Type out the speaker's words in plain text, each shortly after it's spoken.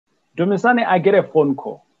Dumisani, I get a phone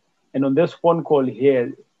call. And on this phone call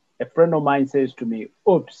here, a friend of mine says to me,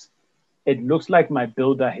 oops, it looks like my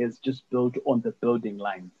builder has just built on the building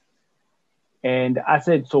lines. And I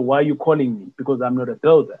said, so why are you calling me? Because I'm not a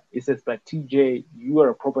builder. He says, but TJ, you are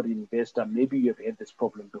a property investor. Maybe you have had this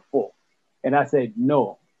problem before. And I said,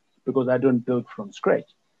 no, because I don't build from scratch.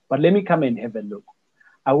 But let me come and have a look.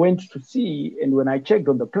 I went to see, and when I checked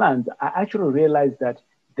on the plans, I actually realized that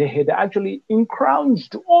they had actually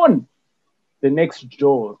encroached on the next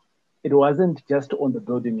door. It wasn't just on the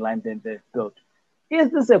building line that they built.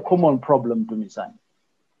 Is this a common problem, Dumisani?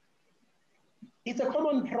 It's a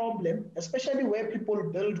common problem, especially where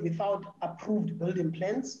people build without approved building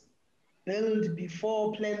plans, build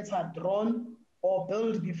before plans are drawn, or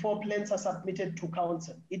build before plans are submitted to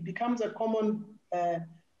council. It becomes a common,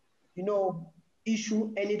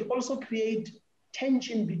 issue, and it also creates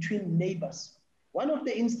tension between neighbors. One of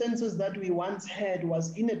the instances that we once had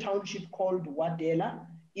was in a township called Wadela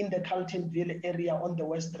in the Carltonville area on the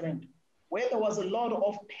West Rand, where there was a lot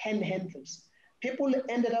of panhandles. People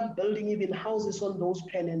ended up building even houses on those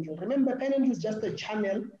panhandles. Remember, panhandle is just a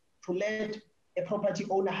channel to let a property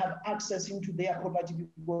owner have access into their property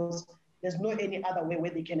because there's no any other way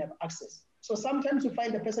where they can have access. So sometimes you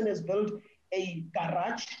find the person has built a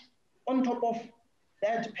garage on top of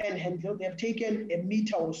that panhandle. They have taken a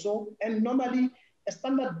meter or so, and normally a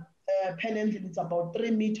standard panhandle is about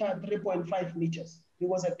 3 meters, 3.5 meters,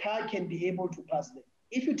 because a car can be able to pass there.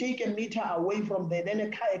 If you take a meter away from there, then a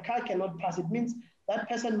car cannot pass. It means that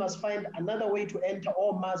person must find another way to enter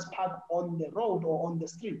or must park on the road or on the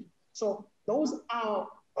street. So those are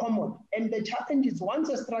common. And the challenge is once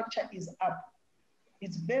a structure is up,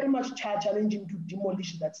 it's very much challenging to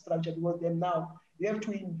demolish that structure because then now you have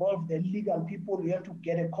to involve the legal people, you have to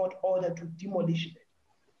get a court order to demolish it.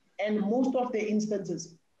 And most of the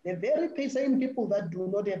instances, the very same people that do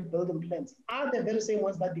not have building plans are the very same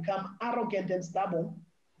ones that become arrogant and stubborn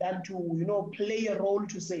than to, play a role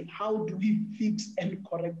to say, how do we fix and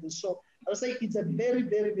correct this? So I'll say it's a very,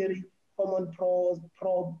 very, very common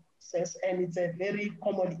process, and it's a very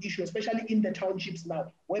common issue, especially in the townships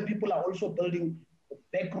now, where people are also building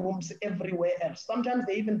back rooms everywhere else. Sometimes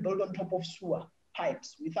they even build on top of sewer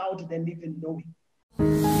pipes without them even knowing.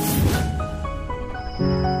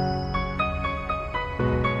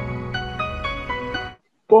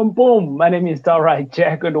 Boom, boom. My name is Talright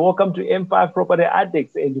Jack, and welcome to M5 Property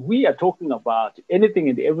Addicts. And we are talking about anything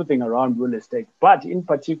and everything around real estate. But in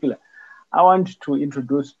particular, I want to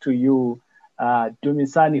introduce to you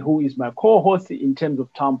Dumisani, who is my co-host in terms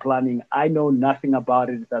of town planning. I know nothing about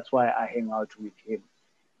it. That's why I hang out with him.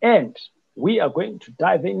 And we are going to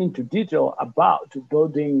dive into detail about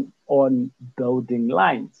building on building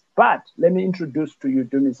lines. But let me introduce to you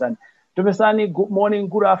Dumisani. Dumisani, good morning,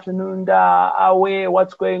 good afternoon, awe,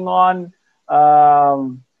 what's going on?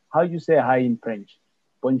 How do you say hi in French?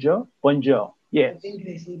 Bonjour? Bonjour, yes. I think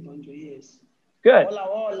they say bonjour, yes. Good. Hola,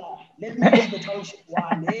 hola. Let me use the township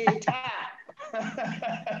one.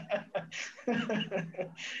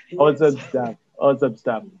 Awesome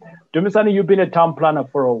stuff. Dumisani, you've been a town planner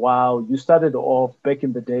for a while. You started off back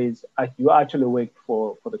in the days. You actually worked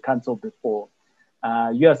for the council before.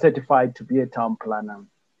 You are certified to be a town planner.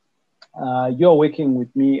 You're working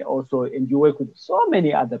with me also, and you work with so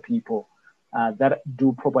many other people that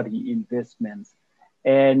do property investments.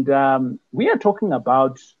 And we are talking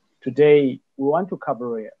about today, we want to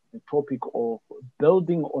cover the topic of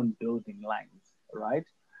building on building lines, right?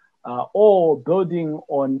 Or building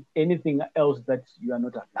on anything else that you are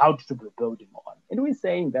not allowed to be building on. And we're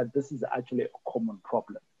saying that this is actually a common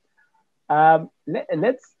problem.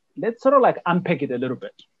 Let's sort of like unpack it a little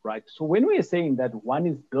bit, right? So when we're saying that one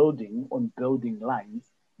is building on building lines,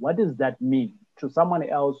 what does that mean to someone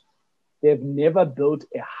else? They've never built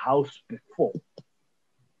a house before.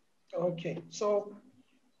 Okay, so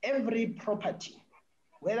every property,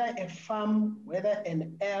 whether a farm, whether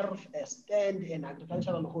an earth, a stand, an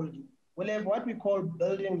agricultural holding, will have what we call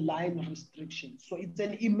building line restrictions. So it's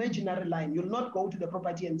an imaginary line. You'll not go to the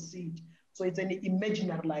property and see it. So it's an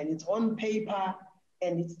imaginary line. It's on paper,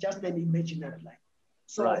 and it's just an imaginary line.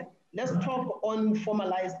 So right. Let's talk on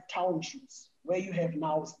formalized townships where you have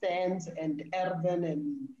now stands and urban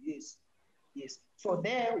and yes. So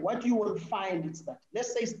there, what you will find is that,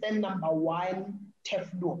 let's say stand number 1, Tef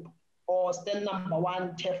Loop, or stand number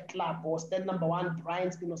 1, Tef Club, or stand number 1,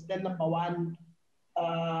 Bryanston, or stand number 1,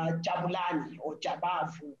 Jabulani, or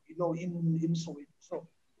Jabavu, in Soweto. So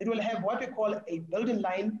it will have what we call a building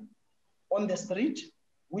line on the street,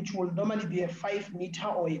 which will normally be a 5 meter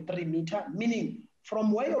or a 3 meter, meaning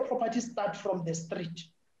from where your property starts from the street,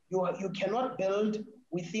 you cannot build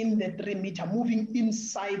within the 3 meter, moving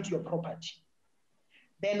inside your property.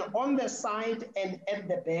 Then on the side and at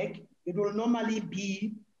the back, it will normally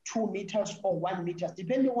be 2 meters or 1 meter,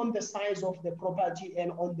 depending on the size of the property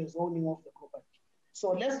and on the zoning of the property.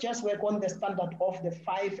 So let's just work on the standard of the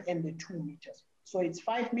 5 and the 2 meters. So it's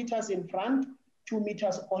 5 meters in front, 2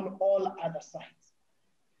 meters on all other sides.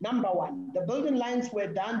 Number one, the building lines were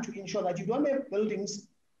done to ensure that you don't have buildings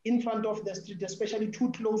in front of the street, especially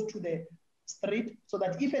too close to the street, so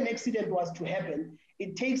that if an accident was to happen,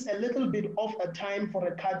 it takes a little bit of a time for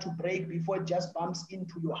a car to brake before it just bumps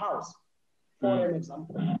into your house, for an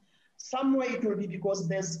example. Somewhere it will be because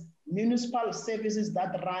there's municipal services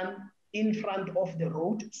that run in front of the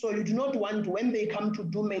road. So you do not want, when they come to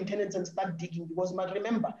do maintenance and start digging, because you must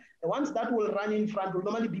remember, the ones that will run in front will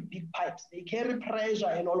normally be big pipes. They carry pressure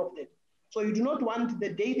and all of that. So you do not want the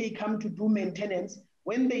day they come to do maintenance,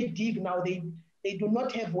 when they dig now, they do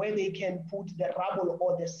not have where they can put the rubble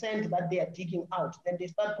or the sand that they are digging out. Then they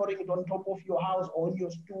start pouring it on top of your house or on your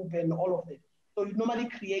stoop and all of that. So you normally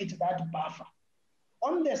create that buffer.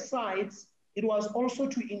 On the sides, it was also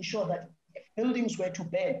to ensure that if buildings were to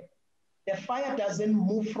burn, the fire doesn't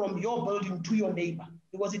move from your building to your neighbor,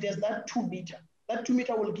 because it has that 2 meter. That 2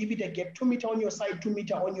 meter will give it a gap, 2 meter on your side, 2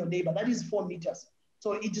 meter on your neighbor. That is 4 meters.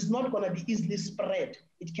 So it is not going to be easily spread.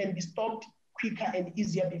 It can be stopped quicker and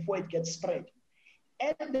easier before it gets spread.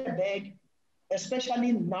 At the back,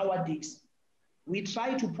 especially nowadays, we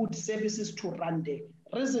try to put services to run there.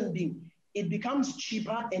 Reason being, it becomes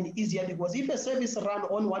cheaper and easier, because if a service run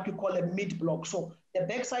on what we call a mid-block, so the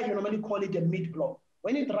backside, you normally call it a mid-block.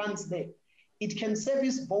 When it runs there, it can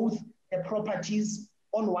service both the properties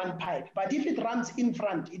on one pipe. But if it runs in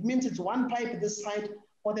front, it means it's one pipe this side,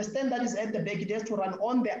 or the stand that is at the back, it has to run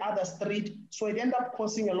on the other street. So it ends up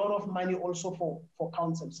costing a lot of money also for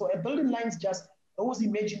council. So a building lines just those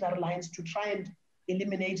imaginary lines to try and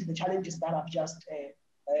eliminate the challenges that I've just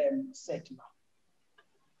said now.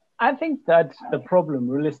 I think that the problem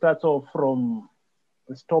really starts off from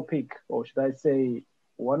this topic, or should I say,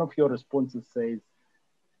 one of your responses says,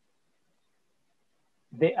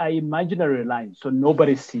 they are imaginary lines, so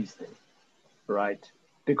nobody sees them, right?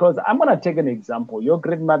 Because I'm going to take an example. Your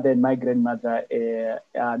grandmother and my grandmother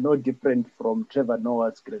are no different from Trevor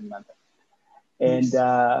Noah's grandmother. And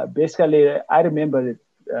basically, I remember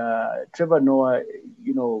Trevor Noah,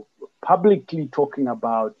 publicly talking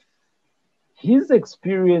about his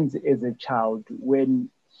experience as a child when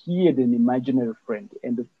he had an imaginary friend,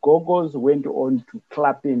 and the Gogos went on to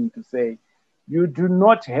clap him to say, "You do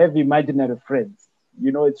not have imaginary friends.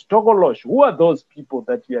 It's Togolosh. Who are those people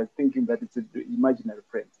that you are thinking that it's imaginary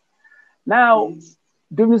friends?" Now,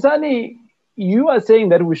 Dumisani, you are saying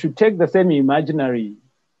that we should take the same imagination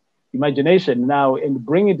now and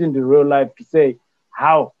bring it into real life to say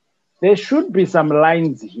how there should be some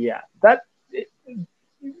lines here.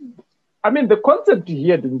 The concept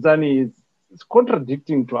here, Dumisani, is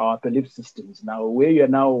contradicting to our belief systems now, where you are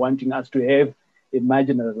now wanting us to have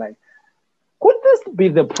imaginary lines. Could this be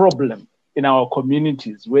the problem in our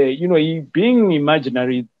communities where, being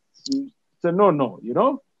imaginary, so no,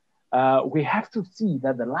 we have to see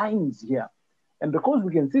that the line is here. And because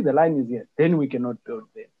we can see the line is here, then we cannot build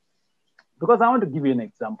there. Because I want to give you an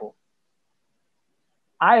example.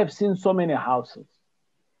 I have seen so many houses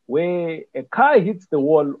where a car hits the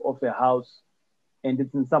wall of a house and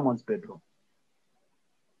it's in someone's bedroom,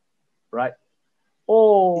 right?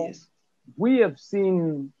 Or yes, we have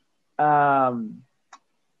seen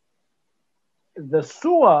the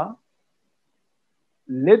sewer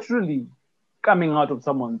literally coming out of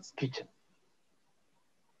someone's kitchen.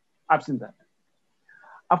 I've seen that.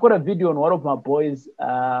 I've got a video on one of my boys,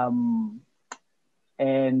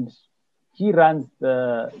 and he runs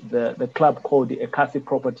the club called the Ekasi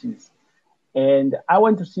Properties. And I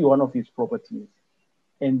went to see one of his properties.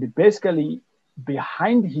 And basically,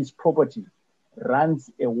 behind his property runs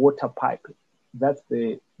a water pipe. That's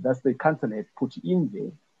the council had put in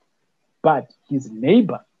there. But his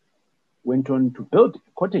neighbor went on to build a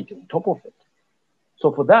cottage on top of it.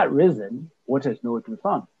 So for that reason, water is nowhere to be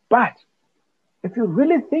found. But if you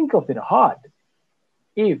really think of it hard,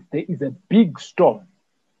 if there is a big storm,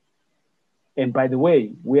 and by the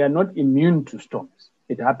way, we are not immune to storms.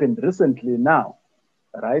 It happened recently now,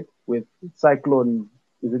 right? With cyclone,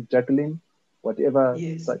 is it Jacqueline? Whatever,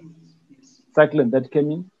 yes. Cyclone that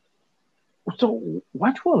came in. So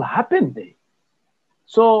what will happen there?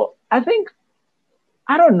 So I think,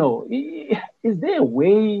 I don't know, is there a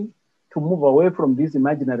way to move away from these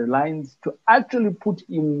imaginary lines to actually put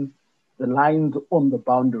in the lines on the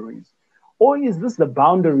boundaries? Or is this the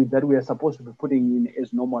boundary that we are supposed to be putting in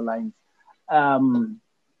as normal lines?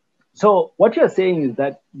 So what you're saying is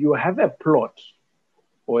that you have a plot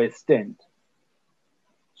or a stand.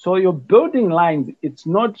 So your building lines, it's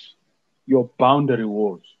not your boundary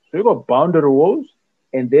walls. So you've got boundary walls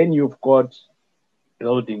and then you've got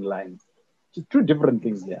building lines. It's two different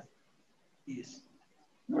things there. Yes.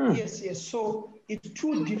 Yes, yes. So it's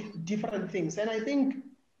two different things. And I think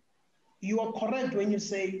you are correct when you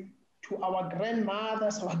say to our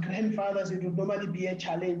grandmothers, our grandfathers, it would normally be a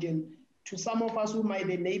challenge. And to some of us who might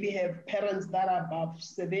maybe have parents that are above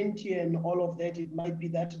 70 and all of that, it might be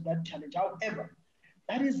that challenge. However,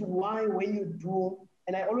 that is why when you do,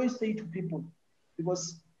 and I always say to people,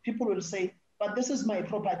 because people will say, but this is my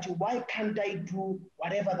property, why can't I do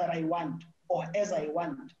whatever that I want or as I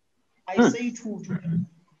want? I say to them,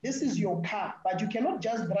 this is your car, but you cannot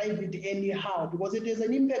just drive it anyhow because it has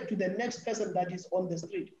an impact to the next person that is on the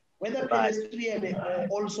street, whether Right. pedestrian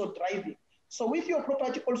also driving. So with your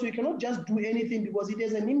property also, you cannot just do anything because it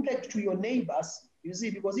has an impact to your neighbors, you see,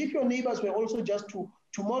 because if your neighbors were also just to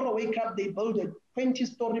tomorrow wake up, they build a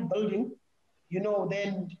 20-story building,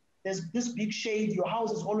 then there's this big shade, your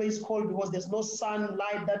house is always cold because there's no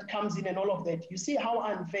sunlight that comes in and all of that. You see how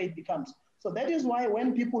unfair it becomes. So that is why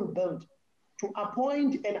when people build, to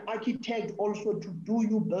appoint an architect also to do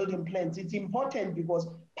you building plans, it's important because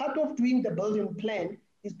part of doing the building plan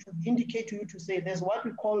is to indicate to you to say there's what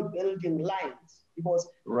we call building lines. Because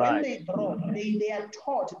when Right. they draw, they are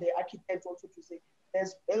taught, the architects also to say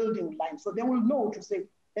there's building lines. So they will know to say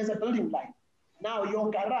there's a building line. Now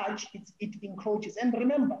your garage, it encroaches. And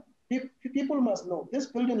remember, people must know this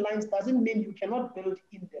building lines doesn't mean you cannot build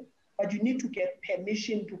in them, but you need to get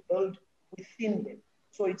permission to build within them.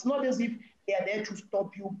 So it's not as if they are there to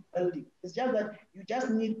stop you building. It's just that you just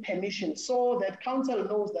need permission so that council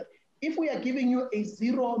knows that if we are giving you a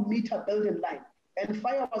 0-meter building line and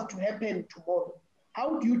fire was to happen tomorrow,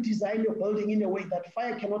 how do you design your building in a way that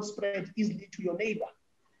fire cannot spread easily to your neighbor?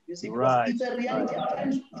 You see, because Right. it's a reality. At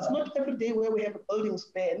times, it's not every day where we have a building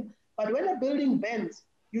burn, but when a building burns,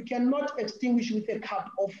 you cannot extinguish with a cup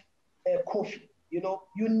of coffee.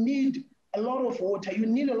 You need a lot of water. You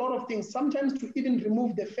need a lot of things. Sometimes to even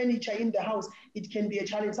remove the furniture in the house, it can be a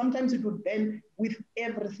challenge. Sometimes it would burn with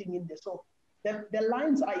everything in there. So the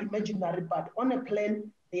lines are imaginary, but on a plan,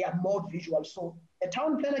 they are more visual. So a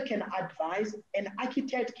town planner can advise, an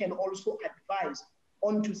architect can also advise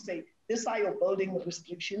on to say, these are your building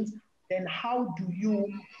restrictions, then how do you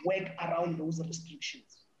work around those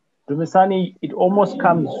restrictions? Dumisani, it almost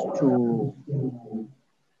comes to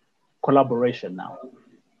collaboration now.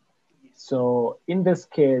 Yes. So in this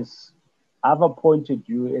case, I've appointed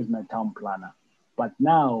you as my town planner, but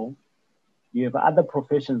now you have other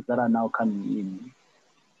professions that are now coming in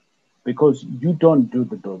because you don't do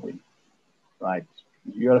the building, right?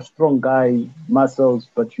 You're a strong guy, muscles,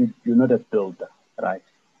 but you're not a builder, right?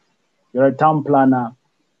 You're a town planner.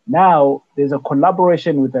 Now there's a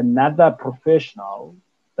collaboration with another professional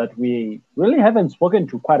that we really haven't spoken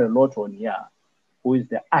to quite a lot on here, who is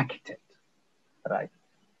the architect, right?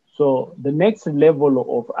 So the next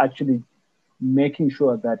level of actually making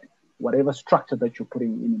sure that whatever structure that you're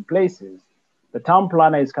putting in places, the town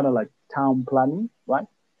planner is kind of like town planning, right?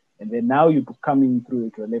 And then now you're coming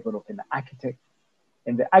through to a level of an architect.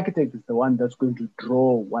 And the architect is the one that's going to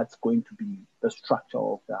draw what's going to be the structure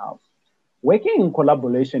of the house. Working in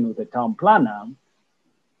collaboration with a town planner,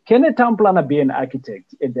 can a town planner be an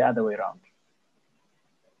architect and the other way around?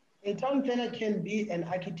 A town planner can be an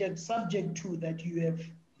architect subject to that you have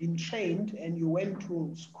been trained and you went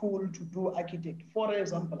to school to do architect. For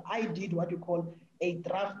example, I did what you call a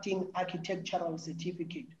drafting architectural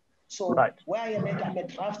certificate. So Right. where I am at, I'm a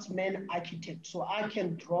draftsman architect. So I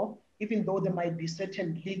can draw, even though there might be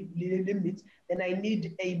certain limits, then I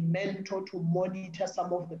need a mentor to monitor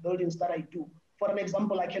some of the buildings that I do. For an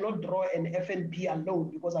example, I cannot draw an F&B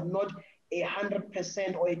alone because I'm not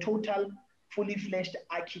 100% or a total fully fledged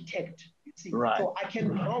architect, you see. Right. So I can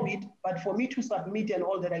draw it, but for me to submit and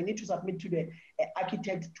all that, I need to submit to the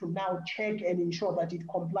architect to now check and ensure that it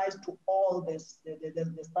complies to all this,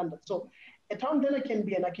 the standards. So a town planner can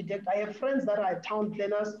be an architect. I have friends that are town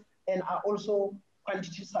planners and are also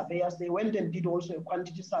quantity surveyors. They went and did also a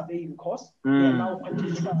quantity surveying course. They are now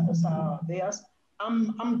quantity surveyors.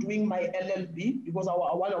 I'm doing my LLB because I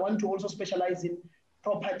want to also specialize in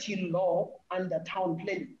property law under town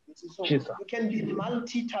planning. So Jesus. you can be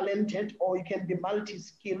multi-talented or you can be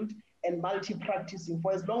multi-skilled and multi-practicing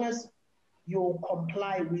for as long as you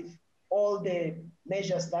comply with all the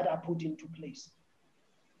measures that are put into place.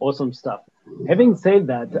 Awesome stuff. Having said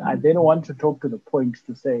that, I then want to talk to the point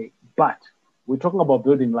to say, but we're talking about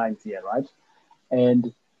building lines here, right?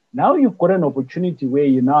 And now you've got an opportunity where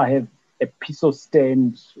you now have a piece of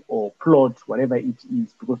stand or plot, whatever it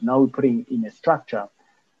is, because now we're putting in a structure.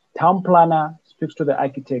 Town planner speaks to the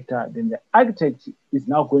architect, then the architect is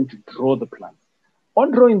now going to draw the plan.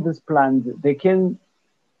 On drawing these plans, they can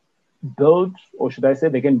build, or should I say,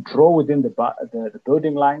 they can draw within the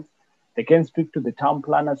building lines. They can speak to the town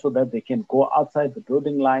planner so that they can go outside the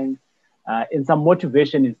building lines. And some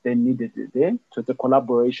motivation is then needed there. So it's a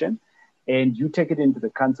collaboration. And you take it into the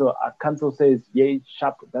council. Our council says, yay,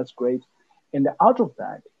 sharp, that's great. And out of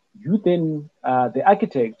that, you then, the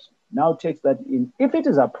architect now takes that in. If it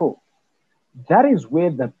is approved, that is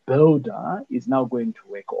where the builder is now going to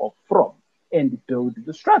work off from and build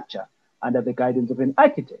the structure under the guidance of an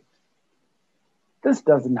architect. This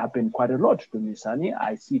doesn't happen quite a lot, Dumisani.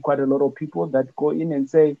 I see quite a lot of people that go in and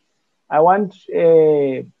say, I want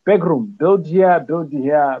a bedroom, build here,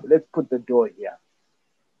 let's put the door here.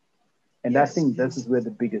 And yes, I think this is where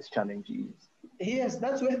the biggest challenge is. Yes,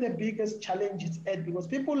 that's where the biggest challenge is at, because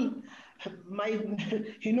people might,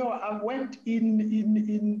 I've worked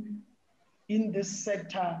in this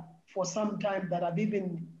sector for some time, that I've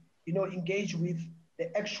even, engaged with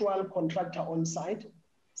the actual contractor on site.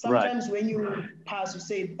 Sometimes when you pass, you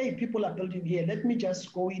say, hey, people are building here. Let me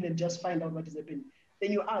just go in and just find out what is happening.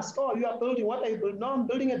 Then you ask, oh, you are building, what are you building? No, I'm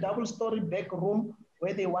building a double-story back room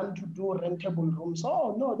where they want to do rentable rooms.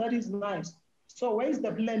 Oh, no, that is nice. So where is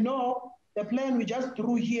the plan? No, the plan we just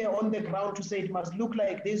drew here on the ground to say it must look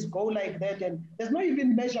like this, go like that. And there's not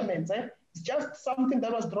even measurements. It's just something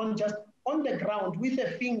that was drawn just on the ground with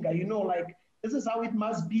a finger, like this is how it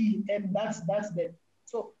must be. And that's that.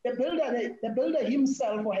 So the builder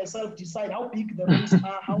himself or herself decide how big the rooms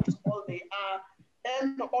are, how small they are,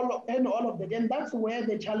 and all of that. And that's where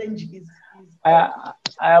the challenge is. I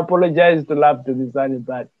apologize to laugh to this,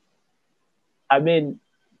 but I mean,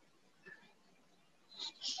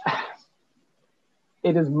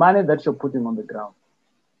 it is money that you're putting on the ground.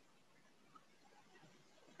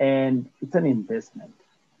 And it's an investment.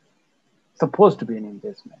 It's supposed to be an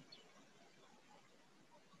investment.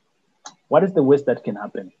 What is the worst that can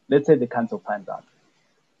happen? Let's say the council finds out.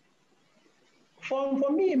 For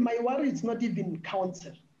me, my worry is not even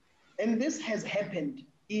council. And this has happened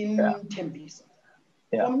in Tembisa.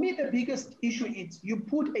 Yeah. For me, the biggest issue is you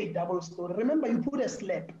put a double story. Remember, you put a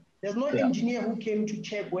slab. There's no engineer who came to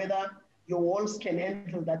check whether your walls can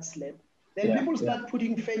handle that slab. Then people start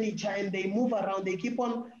putting furniture and they move around. They keep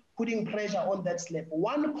on putting pressure on that slab.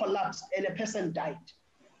 One collapsed and a person died.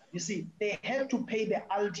 You see, they had to pay the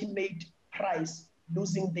ultimate price,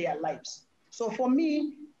 losing their lives. So for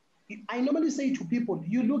me, I normally say to people,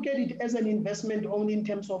 you look at it as an investment only in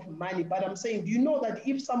terms of money, but I'm saying, do you know that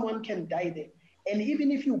if someone can die there, and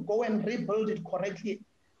even if you go and rebuild it correctly,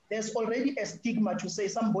 there's already a stigma to say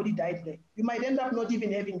somebody died there. You might end up not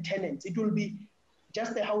even having tenants. It will be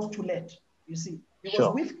just a house to let, you see.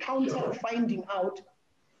 Because with council finding out,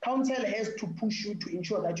 council has to push you to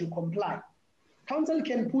ensure that you comply. Council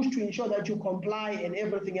can push to ensure that you comply and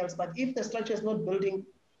everything else, but if the structure is not building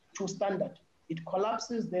to standard, it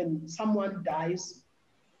collapses, then someone dies.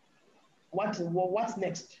 What's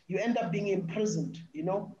next? You end up being imprisoned,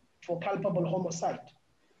 for culpable homicide.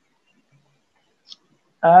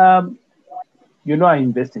 I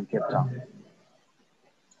invest in Cape Town.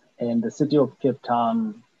 And the city of Cape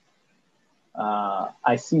Town,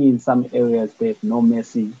 I see in some areas they have no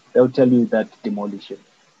mercy. They'll tell you that demolition.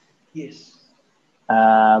 Yes.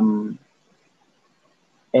 And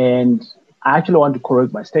I actually want to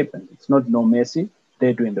correct my statement. It's not no mercy.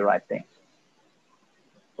 They're doing the right thing.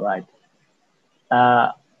 Right.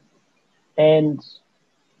 And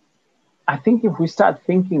I think if we start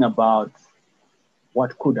thinking about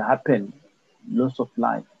what could happen, loss of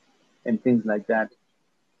life and things like that,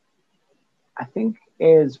 I think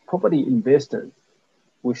as property investors,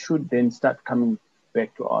 we should then start coming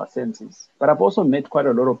back to our senses. But I've also met quite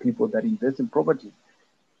a lot of people that invest in property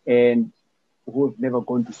and who have never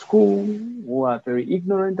gone to school, who are very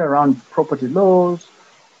ignorant around property laws,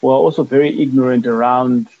 who are also very ignorant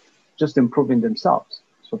around just improving themselves.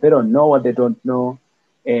 So they don't know what they don't know.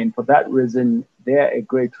 And for that reason, they're a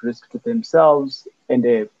great risk to themselves and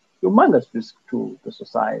a humongous risk to the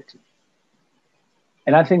society.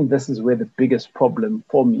 And I think this is where the biggest problem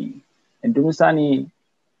for me, and Dumisani,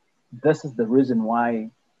 this is the reason why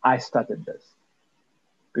I started this.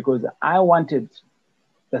 Because I wanted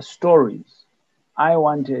the stories, I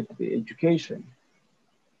wanted the education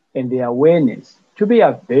and the awareness to be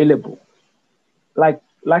available. Like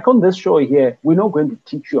on this show here, we're not going to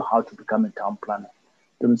teach you how to become a town planner.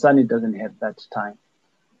 Dumisani doesn't have that time.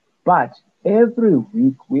 But every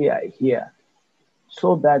week we are here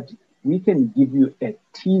so that we can give you a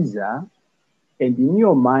teaser And in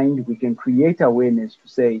your mind, we can create awareness to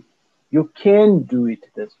say, you can do it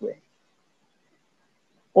this way.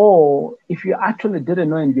 Or if you actually didn't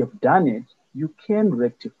know and you've done it, you can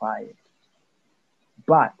rectify it.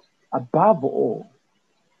 But above all,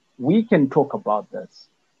 we can talk about this,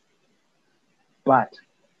 but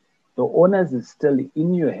the onus is still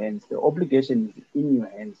in your hands. The obligation is in your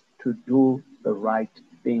hands to do the right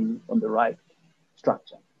thing on the right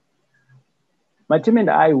structure. My team and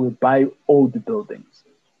I will buy old buildings,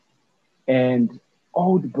 and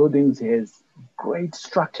old buildings has great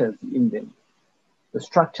structures in them. The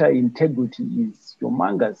structure integrity is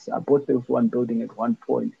humongous. I bought this one building at one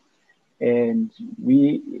point, and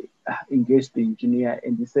we engaged the engineer,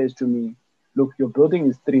 and he says to me, look, your building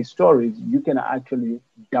is 3 stories. You can actually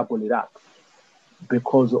double it up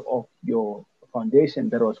because of your foundation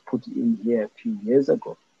that was put in here a few years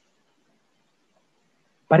ago.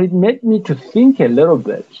 But it made me to think a little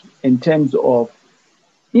bit in terms of,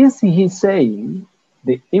 is he saying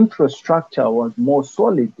the infrastructure was more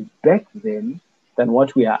solid back then than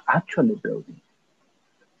what we are actually building?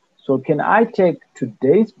 So can I take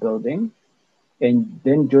today's building and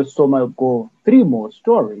then just somehow go 3 more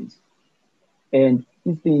stories? And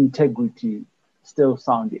is the integrity still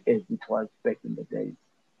sound as it was back in the days?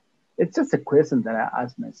 It's just a question that I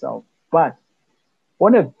ask myself. But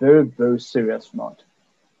on a very, very serious note,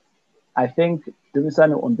 I think,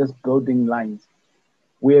 Dumisani, on this building lines,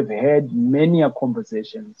 we have had many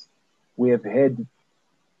conversations. We have had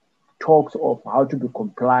talks of how to be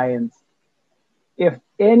compliant. If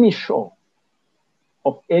any show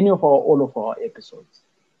of any of our, all of our episodes,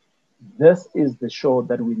 this is the show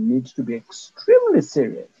that we need to be extremely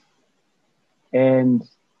serious. And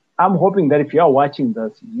I'm hoping that if you are watching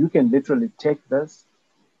this, you can literally take this,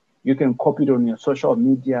 you can copy it on your social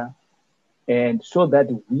media, and so that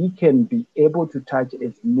we can be able to touch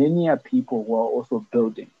as many people who are also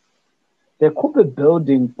building. There could be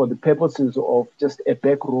building for the purposes of just a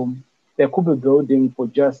back room. There could be building for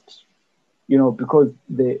just, because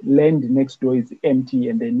the land next door is empty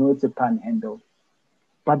and they know it's a panhandle.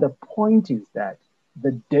 But the point is that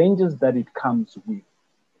the dangers that it comes with,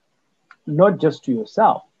 not just to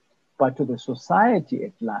yourself, but to the society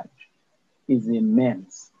at large, is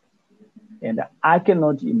immense. And I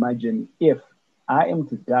cannot imagine if I am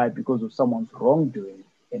to die because of someone's wrongdoing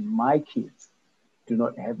and my kids do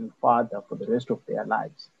not have a father for the rest of their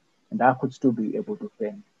lives, and I could still be able to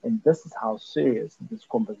fend. And this is how serious this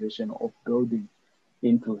conversation of building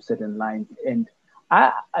into certain lines. And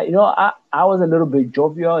I was a little bit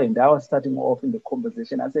jovial, and I was starting off in the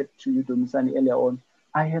conversation. I said to you, Dumisani, earlier on,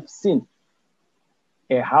 I have seen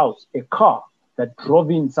a car that drove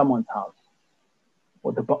in someone's house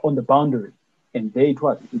or on the boundary, and there it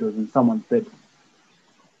was in someone's bedroom.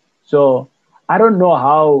 So I don't know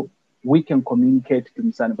how we can communicate,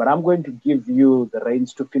 Dumisani, but I'm going to give you the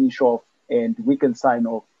reins to finish off, and we can sign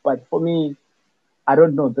off. But for me, I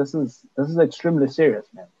don't know. This is extremely serious,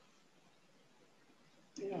 man.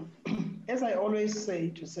 Yeah. As I always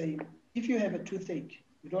say, if you have a toothache,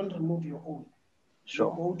 you don't remove your own.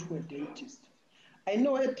 Sure. You go to a dentist. I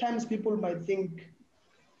know at times people might think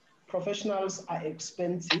professionals are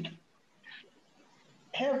expensive.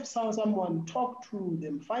 Have someone talk to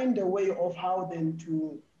them, find a way of how then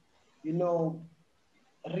to,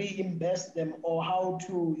 reimburse them, or how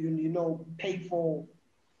to, pay for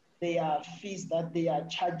their fees that they are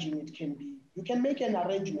charging. It can be, you can make an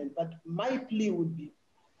arrangement, but my plea would be,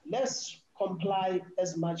 let's comply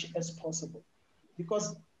as much as possible.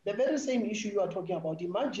 Because the very same issue you are talking about,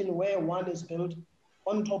 imagine where one is built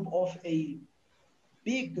on top of a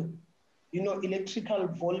big, electrical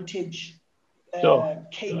voltage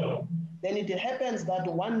cable. Then it happens that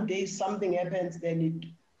one day something happens, then it,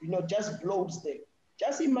 just blows there.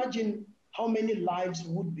 Just imagine how many lives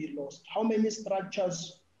would be lost, how many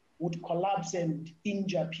structures would collapse and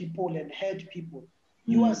injure people and hurt people.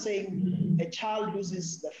 You are saying a child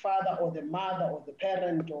loses the father or the mother or the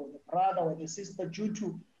parent or the brother or the sister due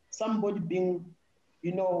to somebody being,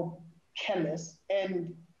 careless.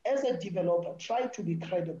 And as a developer, try to be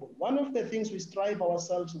credible. One of the things we strive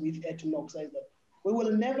ourselves with at Noxa is that we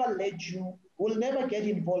will never get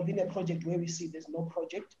involved in a project where we see there's no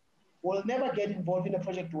project. We'll never get involved in a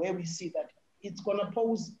project where we see that it's going to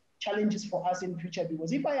pose challenges for us in future,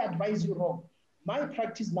 because if I advise you wrong, my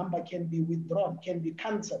practice number can be withdrawn, can be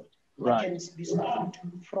cancelled, right, can be stopped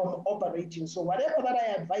from operating. So whatever that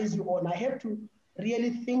I advise you on, I have to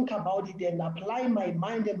really think about it and apply my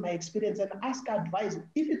mind and my experience and ask advice.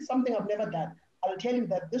 If it's something I've never done, I'll tell you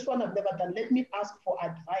that this one I've never done. Let me ask for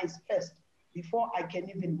advice first before I can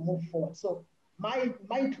even move forward. So my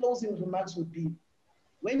closing remarks would be,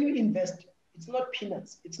 when you invest, It's not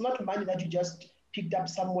peanuts. It's not money that you just picked up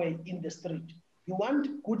somewhere in the street. You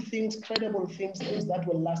want good things, credible things, things that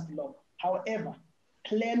will last long. However,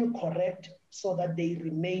 plan correct so that they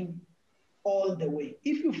remain all the way.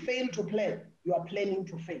 If you fail to plan, you are planning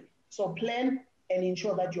to fail. So plan and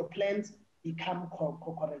ensure that your plans become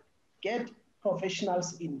correct. Get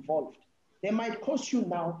professionals involved. They might cost you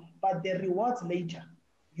now, but the rewards later,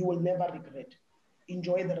 you will never regret.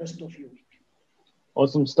 Enjoy the rest of your week.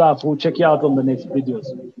 Awesome stuff. We'll check you out on the next videos.